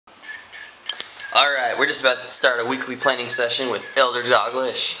Alright, we're just about to start a weekly planning session with Elder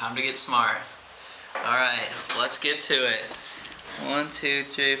Doglish. Time to get smart. Alright, let's get to it. 1, 2,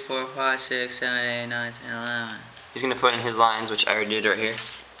 3, 4, 5, 6, 7, 8, 9, 10, 11. He's gonna put in his lines, which I already did right here.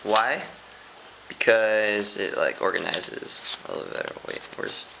 Why? Because it like organizes a little better. Wait,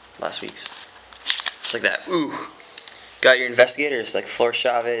 where's last week's? Just like that. Ooh. Got your investigators like Flor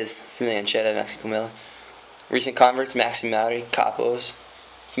Chavez, Familia Ancheta, Maxi Pumela. Recent converts, Maxi Mauri, Capos.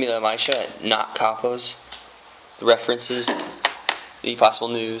 Familia Maisha, not Capos. The references, the possible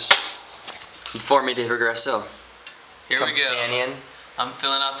news. Informe de Progresso. Here we go. Companion. I'm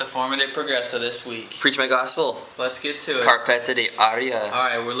filling out the Forma de Progresso this week. Preach my gospel. Let's get to it. Carpeta de Aria.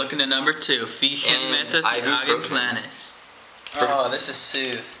 Alright, we're looking at number 2. Fijen metas y hagan planes. Oh, this is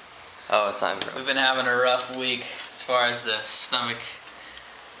soothe. Oh, it's not even. We've been having a rough week as far as the stomach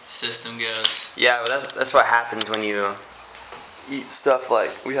system goes. Yeah, but that's what happens when you eat stuff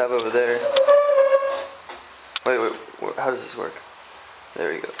like we have over there. Wait, how does this work?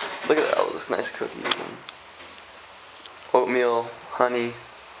 There we go. Look at all those nice cookies and oatmeal, honey.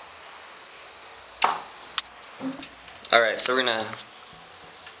 Alright, so we're gonna...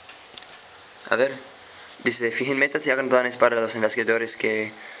 A ver. Dice, fijen metas y hagan planes para los investigadores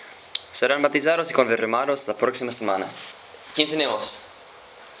que serán bautizados y confirmados la próxima semana. ¿Quién tenemos?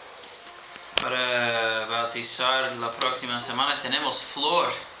 Para bautizar la próxima semana tenemos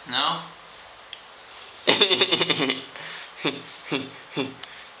Flor, ¿no?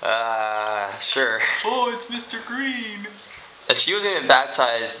 Sure. Oh, it's Mr. Green. If she was going to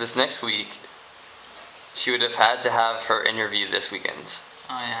baptize this next week, she would have had to have her interview this weekend.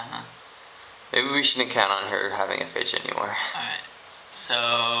 Oh, yeah, huh? Maybe we shouldn't count on her having a fidge anymore. Alright.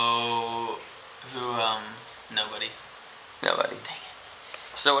 So, nobody. Nobody. Dang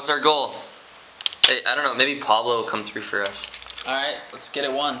it. So what's our goal? Hey, I don't know, maybe Pablo will come through for us. Alright, let's get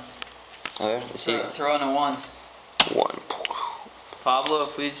it 1. Alright, let's see. Throw in a 1. 1. Pablo,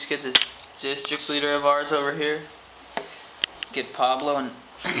 if we just get this district leader of ours over here, get Pablo in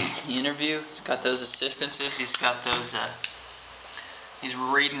the interview. He's got those assistances. He's got those, he's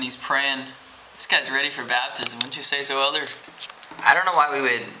reading, he's praying. This guy's ready for baptism. Wouldn't you say so, Elder? I don't know why we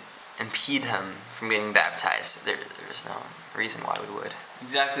would impede him from getting baptized. There's no reason why we would.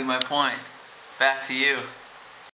 Exactly my point. Back to you.